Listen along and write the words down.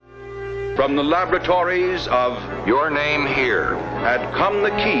From the laboratories of Your Name Here had come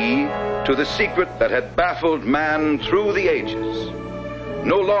the key to the secret that had baffled man through the ages.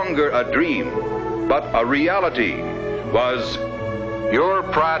 No longer a dream, but a reality was Your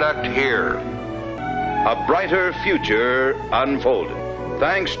Product Here. A brighter future unfolded,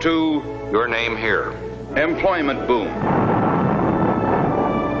 thanks to Your Name Here. Employment boom.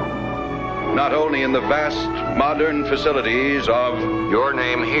 Not only in the vast modern facilities of Your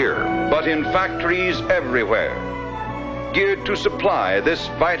Name Here, but in factories everywhere, geared to supply this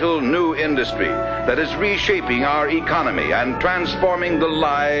vital new industry that is reshaping our economy and transforming the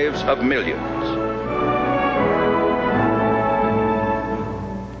lives of millions.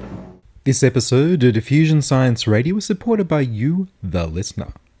 This episode of Diffusion Science Radio is supported by you, the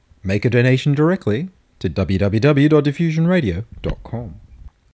listener. Make a donation directly to www.diffusionradio.com.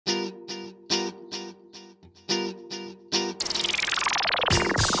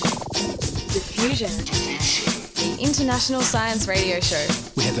 Diffusion, the international science radio show.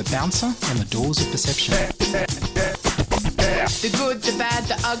 We have a bouncer on the doors of perception. The good, the bad,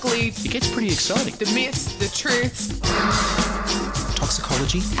 the ugly. It gets pretty exciting. The myths, the truths.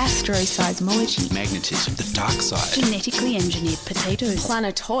 Toxicology. Astroseismology. Magnetism. The dark side. Genetically engineered potatoes.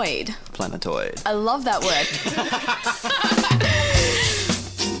 Planetoid. Planetoid. I love that word.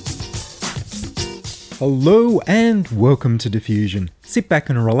 Hello and welcome to Diffusion. Sit back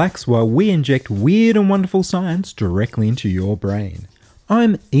and relax while we inject weird and wonderful science directly into your brain.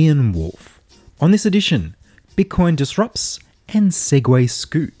 I'm Ian Wolfe. On this edition, Bitcoin disrupts and Segway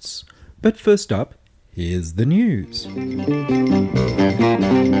scoots. But first up, here's the news.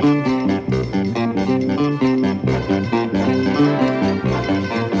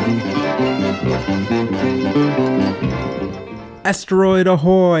 Asteroid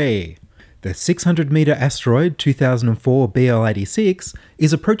ahoy! The 600-metre asteroid 2004 BL86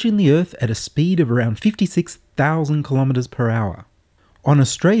 is approaching the Earth at a speed of around 56,000 kilometres per hour. On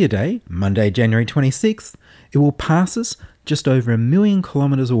Australia Day, Monday, January 26th, it will pass us just over 1 million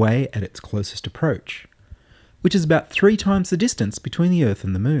kilometres away at its closest approach, which is about 3 times the distance between the Earth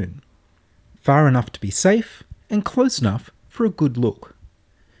and the Moon. Far enough to be safe and close enough for a good look.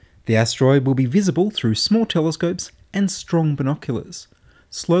 The asteroid will be visible through small telescopes and strong binoculars,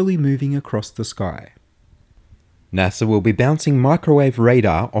 slowly moving across the sky. NASA will be bouncing microwave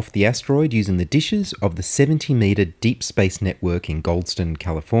radar off the asteroid using the dishes of the 70-metre Deep Space Network in Goldston,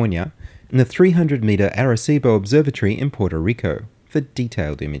 California, and the 300-metre Arecibo Observatory in Puerto Rico for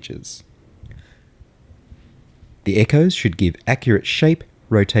detailed images. The echoes should give accurate shape,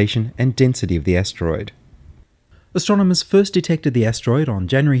 rotation, and density of the asteroid. Astronomers first detected the asteroid on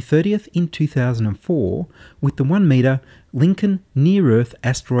January 30th in 2004 with the 1-metre Lincoln Near-Earth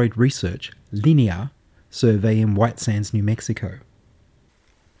Asteroid Research (LINEAR) survey in White Sands, New Mexico.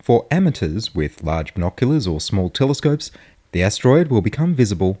 For amateurs with large binoculars or small telescopes, the asteroid will become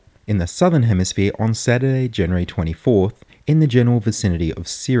visible in the southern hemisphere on Saturday, January 24th in the general vicinity of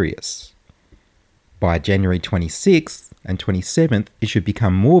Sirius. By January 26th and 27th, it should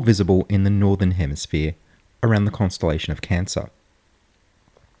become more visible in the northern hemisphere around the constellation of Cancer.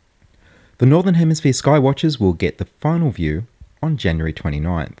 The Northern Hemisphere skywatchers will get the final view on January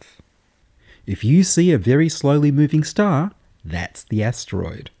 29th. If you see a very slowly moving star, that's the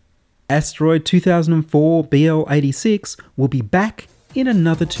asteroid. Asteroid 2004 BL86 will be back in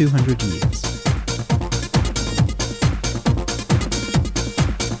another 200 years.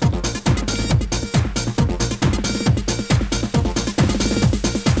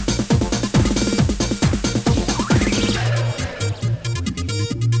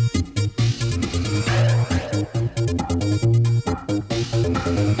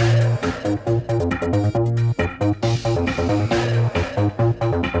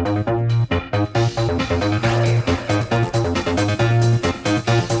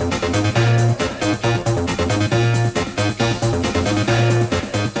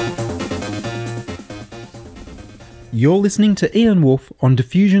 You're listening to Ian Wolfe on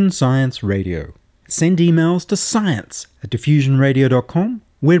Diffusion Science Radio. Send emails to science@diffusionradio.com.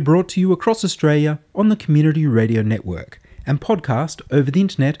 We're brought to you across Australia on the Community Radio Network and podcast over the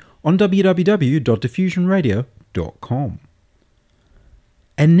internet on www.diffusionradio.com.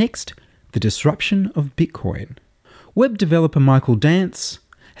 And next, the disruption of Bitcoin. Web developer Michael Dance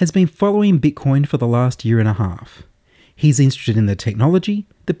has been following Bitcoin for the last year and a half. He's interested in the technology,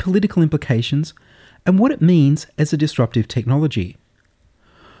 the political implications, and what it means as a disruptive technology.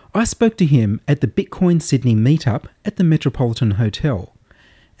 I spoke to him at the Bitcoin Sydney meetup at the Metropolitan Hotel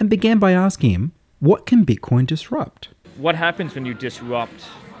and began by asking him, what can Bitcoin disrupt? What happens when you disrupt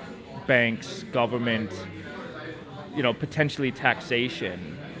banks, government, potentially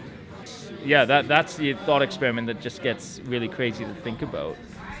taxation? yeah, that's the thought experiment that just gets really crazy to think about.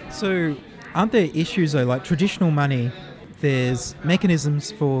 So, aren't there issues though, like traditional money, there's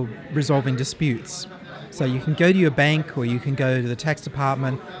mechanisms for resolving disputes. So you can go to your bank, or you can go to the tax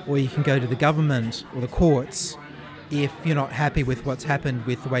department, or you can go to the government or the courts if you're not happy with what's happened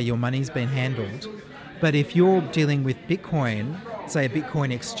with the way your money's been handled. But if you're dealing with Bitcoin, say a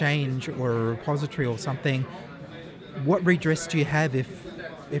Bitcoin exchange or a repository or something, what redress do you have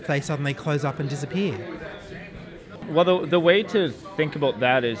if they suddenly close up and disappear? Well, the way to think about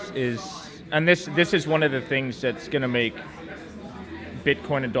that is and this is one of the things that's going to make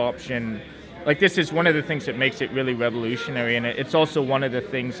Bitcoin adoption, like this is one of the things that makes it really revolutionary, and it's also one of the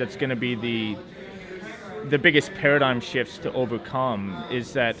things that's going to be the biggest paradigm shifts to overcome,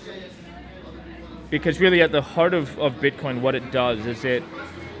 is that because really at the heart of Bitcoin, what it does is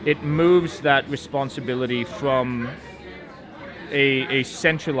it moves that responsibility from a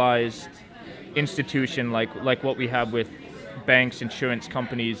centralized institution like what we have with banks, insurance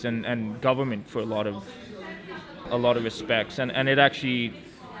companies, and government for a lot of respects, and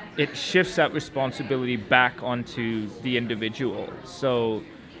it shifts that responsibility back onto the individual. So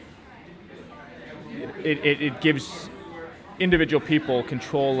it gives individual people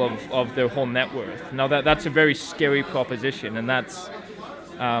control of their whole net worth. Now that's a very scary proposition, and that's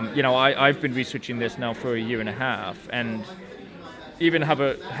I've been researching this now for a year and a half, and even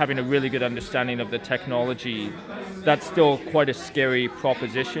having a really good understanding of the technology, that's still quite a scary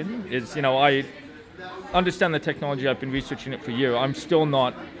proposition. I understand the technology, I've been researching it for a year. I'm still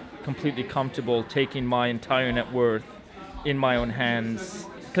not completely comfortable taking my entire net worth in my own hands,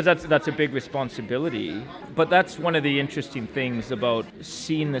 because that's a big responsibility. But that's one of the interesting things about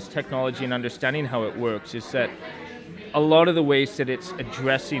seeing this technology and understanding how it works, is that a lot of the ways that it's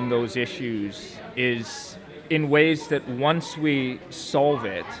addressing those issues is in ways that once we solve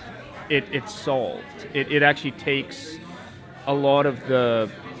it, it's solved. It actually takes a lot of the...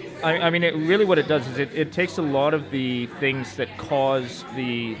 what it does is it takes a lot of the things that cause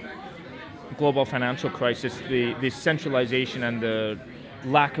the global financial crisis, the centralization and the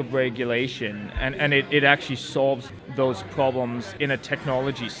lack of regulation, and it actually solves those problems in a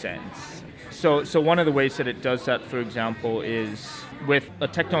technology sense. So one of the ways that it does that, for example, is with a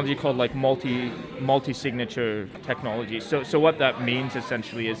technology called like multi-signature technology. So what that means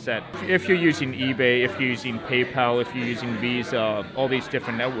essentially is that if you're using eBay, if you're using PayPal, if you're using Visa, all these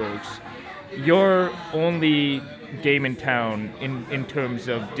different networks, your only game in town in terms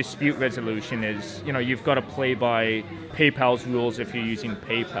of dispute resolution is, you've got to play by PayPal's rules if you're using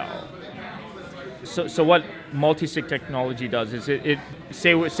PayPal. So what multi-sig technology does is it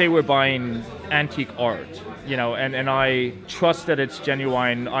say we're buying antique art, and I trust that it's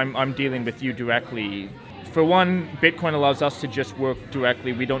genuine. I'm dealing with you directly. For one, Bitcoin allows us to just work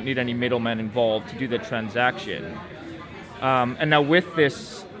directly. We don't need any middleman involved to do the transaction. And now with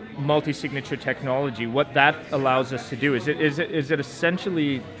this multi-signature technology, what that allows us to do is it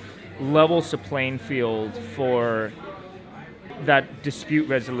essentially levels the playing field for that dispute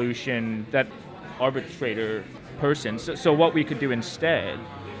resolution, that arbitrator person. So what we could do instead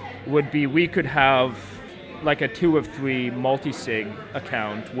would be we could have like a 2 of 3 multi-sig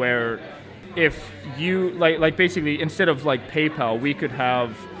account where if you like basically instead of like PayPal, we could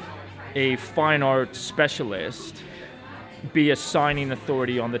have a fine art specialist be a signing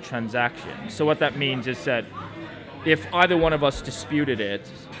authority on the transaction. So what that means is that if either one of us disputed it,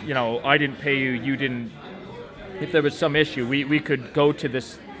 I didn't pay you, you didn't, if there was some issue, we could go to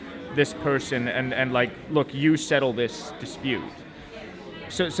this person and like, look, you settle this dispute.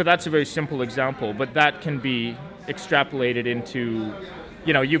 So that's a very simple example, but that can be extrapolated into,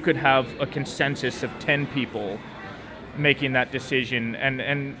 you could have a consensus of 10 people making that decision,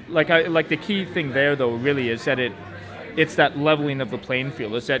 and like the key thing there though really is that it's that leveling of the playing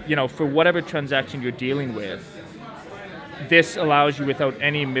field, is that, for whatever transaction you're dealing with, this allows you without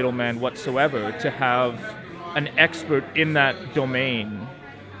any middleman whatsoever to have an expert in that domain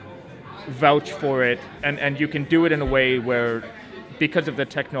vouch for it, and you can do it in a way where, because of the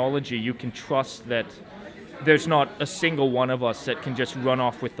technology, you can trust that there's not a single one of us that can just run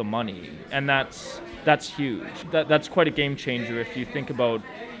off with the money, and that's huge. That's quite a game changer if you think about,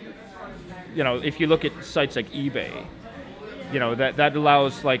 if you look at sites like eBay, that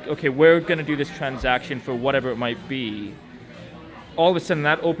allows like, okay, we're going to do this transaction for whatever it might be. All of a sudden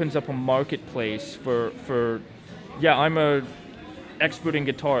that opens up a marketplace for I'm a expert in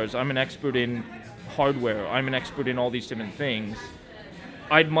guitars, I'm an expert in hardware, I'm an expert in all these different things.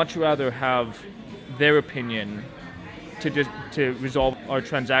 I'd much rather have their opinion to resolve our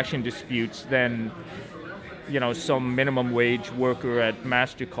transaction disputes than some minimum wage worker at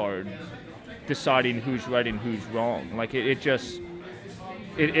MasterCard deciding who's right and who's wrong. Like it's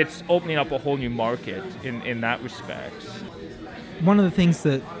opening up a whole new market in that respect. One of the things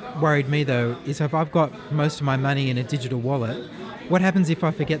that worried me, though, is if I've got most of my money in a digital wallet, what happens if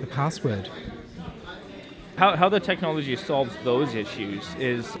I forget the password? How the technology solves those issues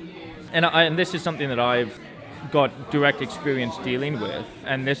is, and this is something that I've got direct experience dealing with,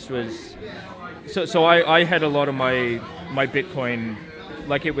 and this was, so I had a lot of my Bitcoin,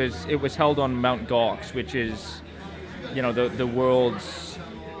 like it was held on Mt. Gox, which is, you know, the world's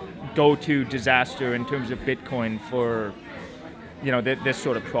go-to disaster in terms of Bitcoin for, you know, this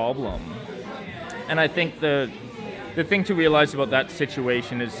sort of problem. And I think the thing to realize about that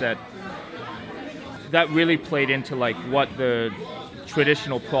situation is that really played into like what the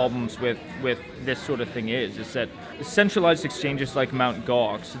traditional problems with this sort of thing is that centralized exchanges like Mt.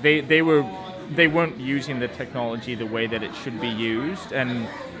 Gox, they weren't using the technology the way that it should be used. And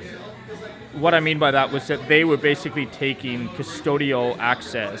what I mean by that was that they were basically taking custodial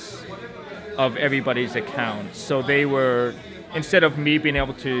access of everybody's accounts. So they were, instead of me being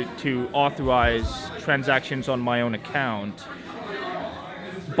able to authorize transactions on my own account,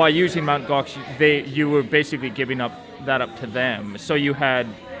 by using Mt. Gox, you were basically giving that up to them. So you had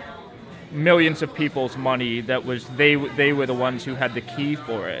millions of people's money that was they were the ones who had the key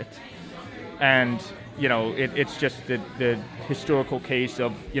for it. And you know, it's just the historical case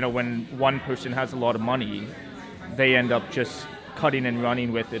of, you know, when one person has a lot of money, they end up just cutting and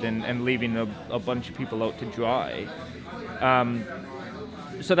running with it and leaving a bunch of people out to dry.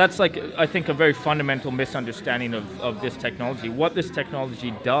 So that's like, I think, a very fundamental misunderstanding of this technology. What this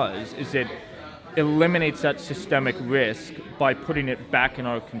technology does is it eliminates that systemic risk by putting it back in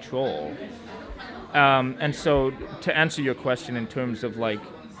our control. And so to answer your question in terms of like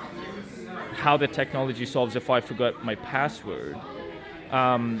how the technology solves if I forgot my password,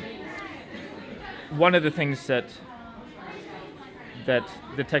 one of the things that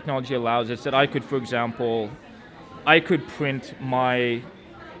the technology allows is that I could, for example, I could print my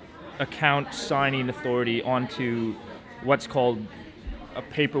account signing authority onto what's called a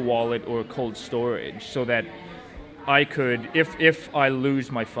paper wallet or cold storage, so that I could, if I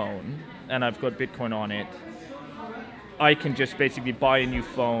lose my phone and I've got Bitcoin on it, I can just basically buy a new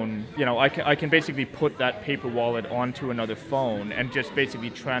phone. You know, I can basically put that paper wallet onto another phone and just basically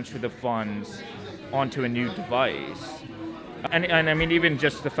transfer the funds onto a new device. And I mean, even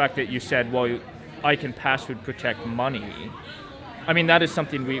just the fact that you said, well, I can password protect money. I mean, that is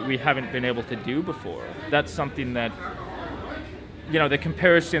something we haven't been able to do before. That's something that, you know, the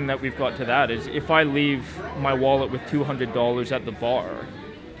comparison that we've got to that is if I leave my wallet with $200 at the bar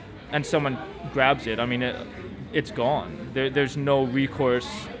and someone grabs it, I mean, it's gone. There's no recourse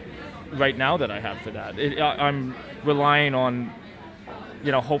right now that I have for that. I'm relying on,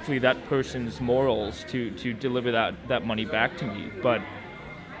 you know, hopefully that person's morals to deliver that money back to me. But,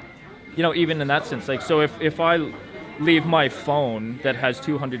 you know, even in that sense, like, so if I leave my phone that has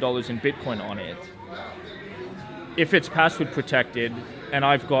 $200 in Bitcoin on it, if it's password protected and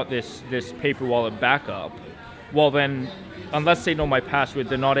I've got this paper wallet backup, well then, unless they know my password,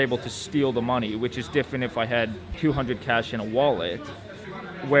 they're not able to steal the money, which is different if I had 200 cash in a wallet.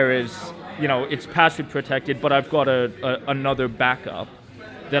 Whereas, you know, it's password protected, but I've got another backup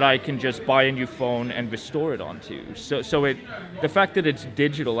that I can just buy a new phone and restore it onto. So the fact that it's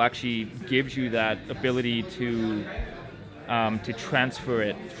digital actually gives you that ability to transfer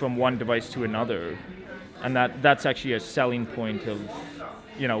it from one device to another, and that's actually a selling point of,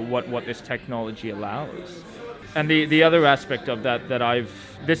 you know, what this technology allows. And the other aspect of that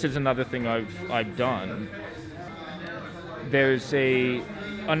this is another thing I've done. There's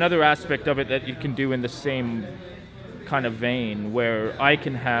another aspect of it that you can do in the same kind of vein, where I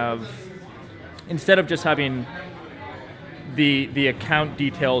can have, instead of just having the account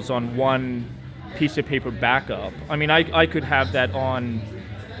details on one piece of paper backup, I mean, I could have that on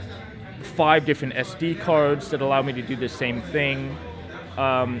 5 different SD cards that allow me to do the same thing.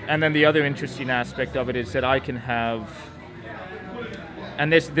 And then the other interesting aspect of it is that I can have,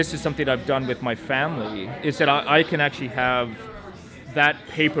 and this is something I've done with my family, is that I can actually have that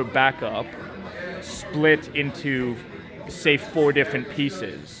paper backup split into, say, 4 different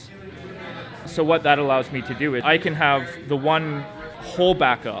pieces. So what that allows me to do is I can have the one whole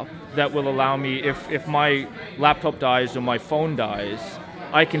backup that will allow me, if my laptop dies or my phone dies,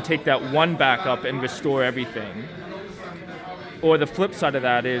 I can take that one backup and restore everything. Or the flip side of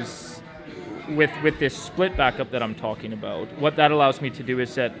that is, with this split backup that I'm talking about, what that allows me to do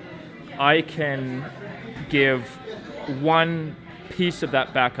is that I can give one piece of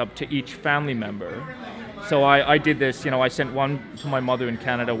that backup to each family member. So I did this, I sent one to my mother in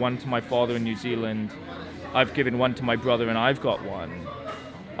Canada, one to my father in New Zealand. I've given one to my brother, and I've got one.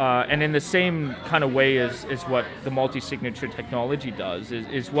 And in the same kind of way as what the multi-signature technology does,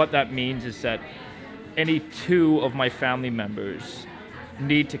 is what that means is that any two of my family members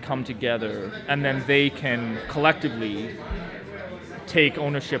need to come together, and then they can collectively take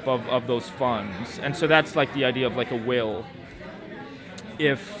ownership of those funds. And so that's like the idea of like a will.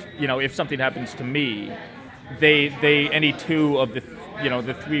 If something happens to me, they any two of the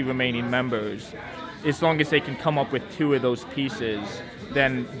three remaining members, as long as they can come up with two of those pieces,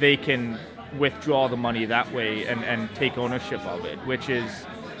 then they can withdraw the money that way and take ownership of it, which is,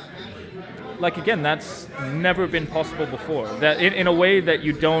 like, again, that's never been possible before. That in a way that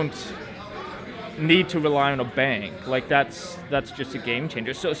you don't need to rely on a bank. Like, that's just a game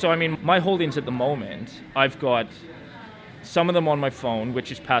changer. So I mean, my holdings at the moment, I've got some of them on my phone, which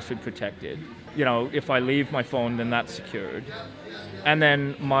is password protected. If I leave my phone, then that's secured. And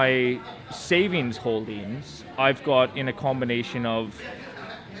then my savings holdings, I've got in a combination of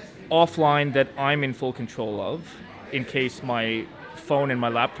offline that I'm in full control of in case my phone and my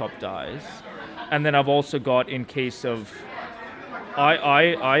laptop dies. And then I've also got in case of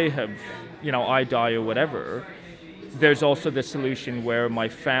I die or whatever, there's also the solution where my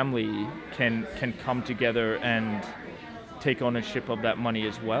family can come together and take ownership of that money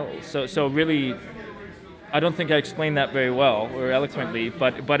as well. So really, I don't think I explained that very well or eloquently,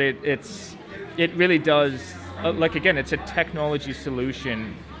 but it really does, like, again, it's a technology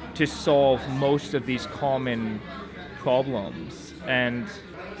solution to solve most of these common problems. And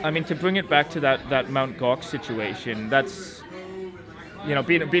I mean, to bring it back to that Mt. Gox situation, that's,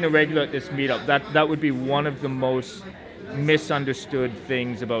 being a regular at this meetup, that would be one of the most misunderstood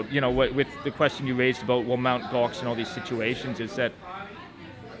things about, with the question you raised about, Mt. Gox and all these situations, is that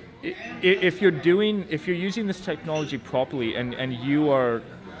if you're using this technology properly and you are,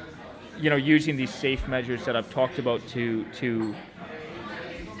 using these safe measures that I've talked about to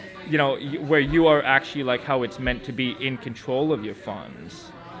where you are actually like how it's meant to be in control of your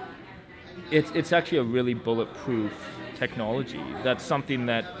funds, it's actually a really bulletproof technology. That's something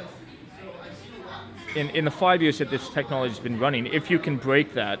that in the 5 years that this technology has been running, if you can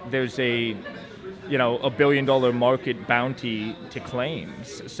break that, there's a $1 billion market bounty to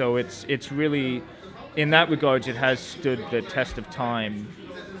claims. So it's really, in that regard, it has stood the test of time,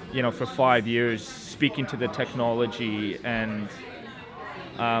 for 5 years, speaking to the technology. And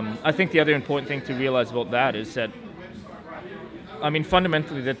I think the other important thing to realize about that is that, I mean,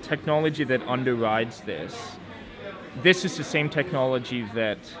 fundamentally, the technology that underrides this is the same technology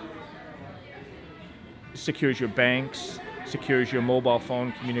that secures your banks, secures your mobile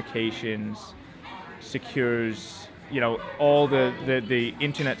phone communications, secures, all the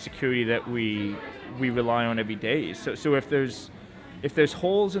internet security that we rely on every day. So if there's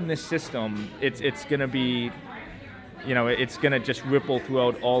holes in this system, it's going to be, it's going to just ripple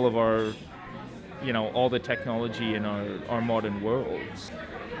throughout all of our, all the technology in our modern worlds.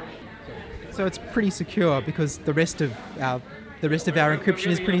 So it's pretty secure because the rest of our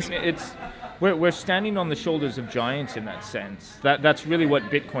encryption is pretty. We're standing on the shoulders of giants in that sense. That's really what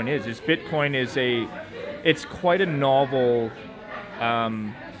Bitcoin is. Bitcoin is it's quite a novel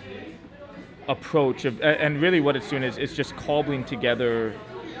approach of, and really what it's doing is just cobbling together,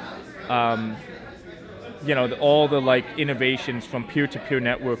 all the like innovations from peer-to-peer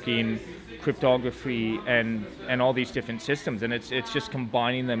networking, cryptography, and all these different systems, and it's just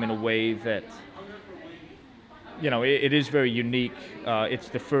combining them in a way that, it is very unique. It's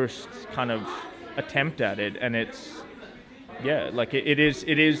the first kind of attempt at it, and it's, it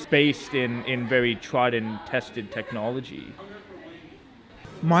is based in very tried and tested technology.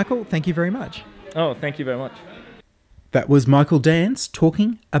 Michael, thank you very much. Oh, thank you very much. That was Michael Dance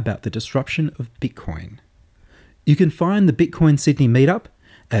talking about the disruption of Bitcoin. You can find the Bitcoin Sydney meetup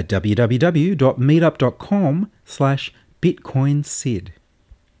at www.meetup.com/BitcoinSyd.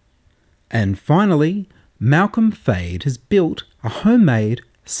 And finally, Malcolm Fade has built a homemade,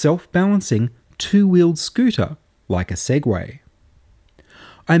 self-balancing, two-wheeled scooter like a Segway.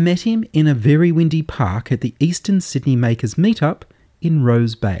 I met him in a very windy park at the Eastern Sydney Makers Meetup in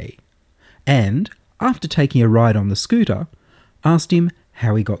Rose Bay, and, after taking a ride on the scooter, asked him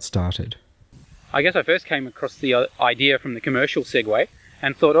how he got started. I guess I first came across the idea from the commercial Segway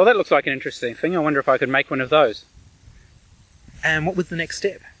and thought, oh, that looks like an interesting thing. I wonder if I could make one of those. And what was the next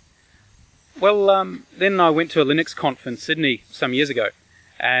step? Well, then I went to a Linux conf in Sydney some years ago,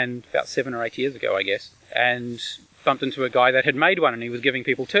 and about 7 or 8 years ago, I guess, and bumped into a guy that had made one, and he was giving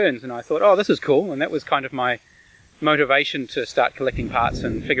people turns, and I thought, oh, this is cool, and that was kind of my motivation to start collecting parts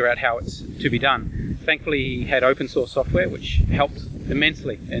and figure out how it's to be done. thankfully he had open source software which helped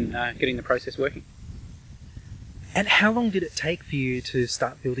immensely in getting the process working. And how long did it take for you to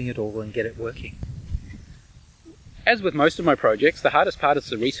start building it all and get it working? As with most of my projects, the hardest part is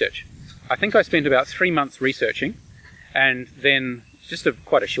the research. I think I spent about 3 months researching, and then just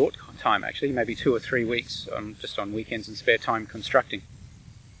quite a short time actually, maybe 2 or 3 weeks, just on weekends and spare time constructing.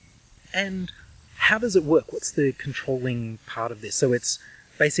 And how does it work? What's the controlling part of this? So it's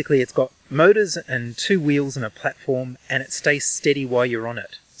got motors and 2 wheels and a platform, and it stays steady while you're on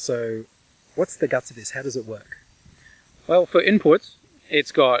it. So what's the guts of this? How does it work? Well, for inputs,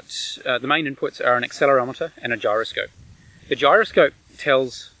 it's got the main inputs are an accelerometer and a gyroscope. The gyroscope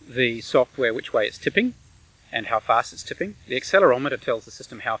tells the software which way it's tipping and how fast it's tipping. The accelerometer tells the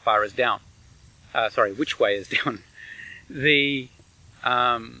system how far is down. Which way is down.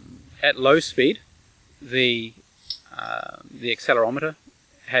 At low speed, the accelerometer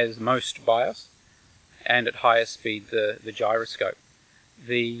has most bias, and at higher speed, the gyroscope.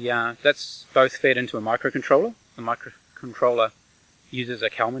 That's both fed into a microcontroller. The microcontroller uses a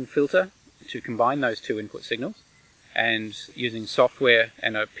Kalman filter to combine those 2 input signals, and using software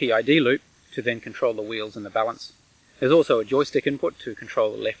and a PID loop to then control the wheels and the balance. There's also a joystick input to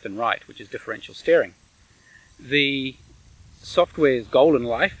control the left and right, which is differential steering. The software's goal in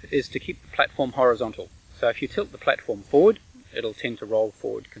life is to keep the platform horizontal. So if you tilt the platform forward, it'll tend to roll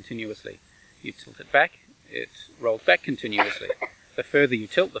forward continuously. You tilt it back, it rolls back continuously. The further you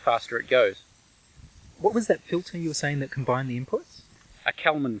tilt, the faster it goes. What was that filter you were saying that combined the inputs? A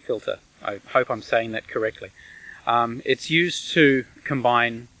Kalman filter. I hope I'm saying that correctly. It's used to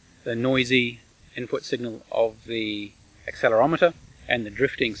combine the noisy input signal of the accelerometer and the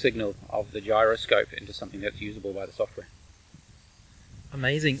drifting signal of the gyroscope into something that's usable by the software.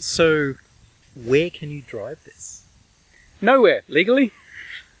 Amazing. So where can you drive this? Nowhere. Legally?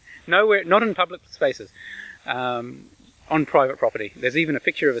 Nowhere. Not in public spaces. On private property. There's even a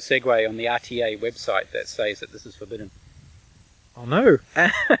picture of a Segway on the RTA website that says that this is forbidden. Oh no.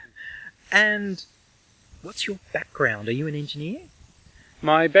 And what's your background? Are you an engineer?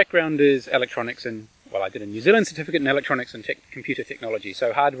 My background is electronics, and I did a New Zealand certificate in electronics and computer technology,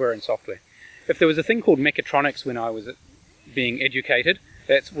 so hardware and software. If there was a thing called mechatronics when I was being educated,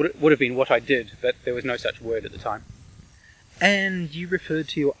 that would have been what I did, but there was no such word at the time. And you referred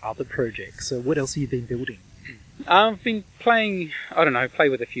to your other projects, so what else have you been building? I've been play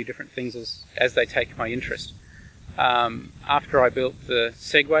with a few different things as they take my interest. After I built the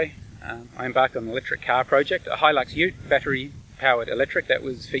Segway, I embarked on an electric car project, a Hilux Ute, battery-powered electric, that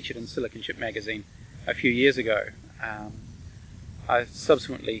was featured in Silicon Chip magazine a few years ago. I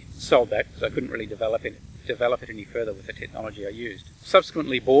subsequently sold that because I couldn't really develop it any further with the technology I used.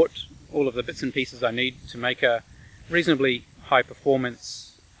 Subsequently bought all of the bits and pieces I need to make a reasonably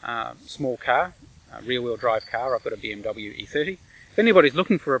high-performance small car, a rear-wheel drive car. I've got a BMW E30. If anybody's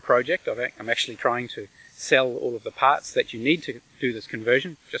looking for a project, I'm actually trying to sell all of the parts that you need to do this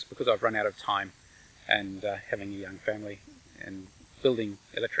conversion, just because I've run out of time, and having a young family and building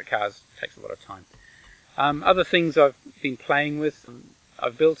electric cars takes a lot of time. Other things I've been playing with,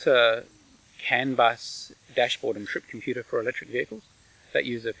 I've built a CAN bus dashboard and trip computer for electric vehicles that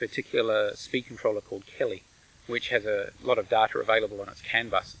use a particular speed controller called Kelly, which has a lot of data available on its CAN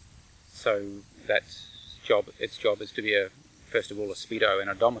bus. So its job is to be first of all a speedo and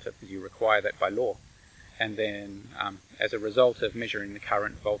odometer, because you require that by law. And then as a result of measuring the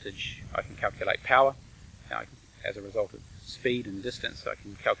current voltage, I can calculate power. As a result of speed and distance, I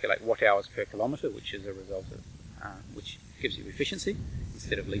can calculate watt hours per kilometre, which is a result of which gives you efficiency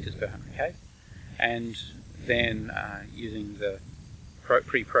instead of litres per 100k. And then using the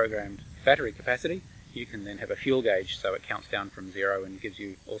pre-programmed battery capacity, you can then have a fuel gauge, so it counts down from 0 and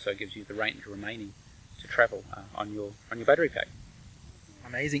also gives you the range remaining to travel on your battery pack.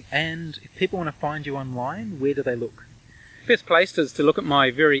 Amazing. And if people want to find you online, where do they look? Best place is to look at my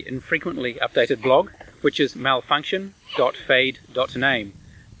very infrequently updated blog, which is malfunction.fade.name.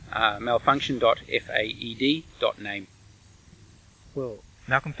 Malfunction.faed.name. Well,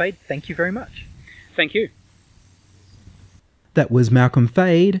 Malcolm Fade, thank you very much. Thank you. That was Malcolm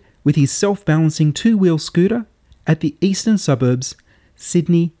Fade with his self-balancing two-wheel scooter at the eastern suburbs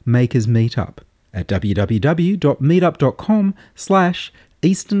Sydney Makers Meetup at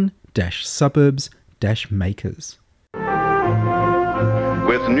www.meetup.com/eastern-suburbs-makers.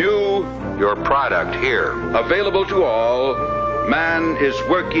 With new, Your product here. available to all, man is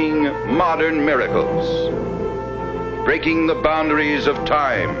working modern miracles, breaking the boundaries of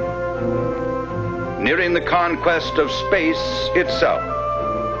time, nearing the conquest of space itself.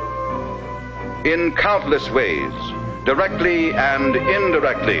 In countless ways, directly and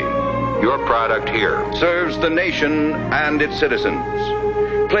indirectly, Your product here. Serves the nation and its citizens.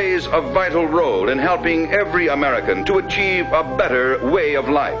 Plays a vital role in helping every American to achieve a better way of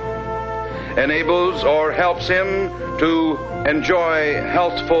life. Enables or helps him to enjoy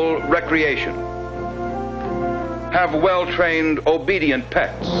healthful recreation. Have well-trained, obedient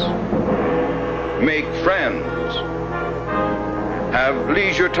pets. Make friends. Have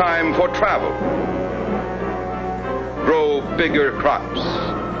leisure time for travel. Grow bigger crops.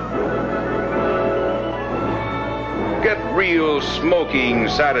 Get real smoking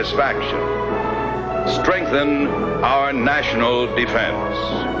satisfaction. Strengthen our national defense.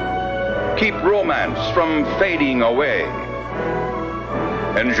 Keep romance from fading away.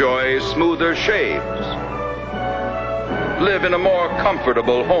 Enjoy smoother shaves. Live in a more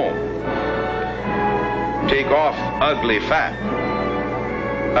comfortable home. Take off ugly fat.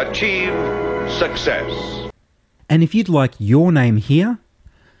 Achieve success. And if you'd like your name here,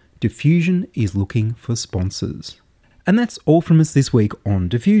 Diffusion is looking for sponsors. And that's all from us this week on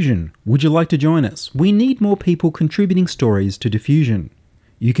Diffusion. Would you like to join us? We need more people contributing stories to Diffusion.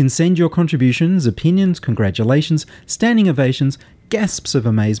 You can send your contributions, opinions, congratulations, standing ovations, gasps of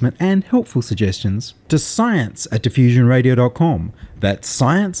amazement, and helpful suggestions to science@diffusionradio.com. That's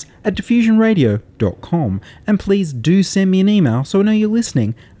science@diffusionradio.com. And please do send me an email so I know you're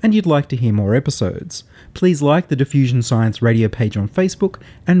listening and you'd like to hear more episodes. Please like the Diffusion Science Radio page on Facebook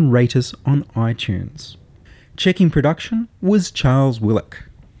and rate us on iTunes. Checking production was Charles Willock.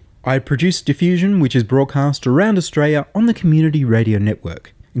 I produced Diffusion, which is broadcast around Australia on the Community Radio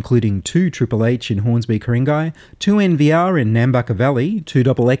Network, including 2 Triple H in Hornsby, Ku-ring-gai, 2 NVR in Nambucca Valley, 2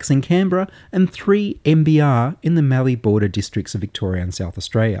 XX in Canberra, and 3 MBR in the Mallee border districts of Victoria and South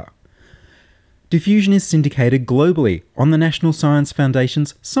Australia. Diffusion is syndicated globally on the National Science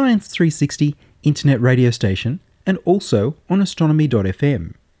Foundation's Science 360 internet radio station and also on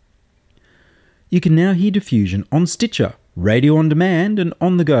astronomy.fm. You can now hear Diffusion on Stitcher, radio on demand and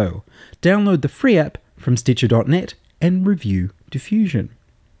on the go. Download the free app from stitcher.net and review Diffusion.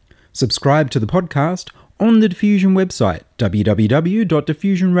 Subscribe to the podcast on the Diffusion website,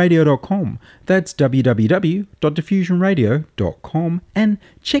 www.diffusionradio.com. That's www.diffusionradio.com, and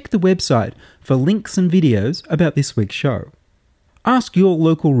check the website for links and videos about this week's show. Ask your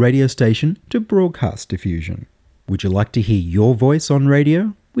local radio station to broadcast Diffusion. Would you like to hear your voice on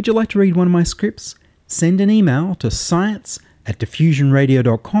radio? Would you like to read one of my scripts? Send an email to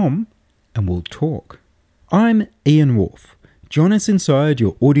science@diffusionradio.com and we'll talk. I'm Ian Wolfe. Join us inside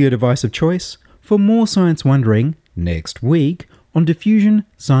your audio device of choice for more science wondering next week on Diffusion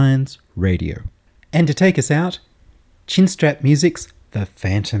Science Radio. And to take us out, Chinstrap Music's The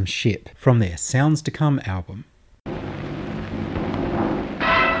Phantom Ship from their Sounds to Come album.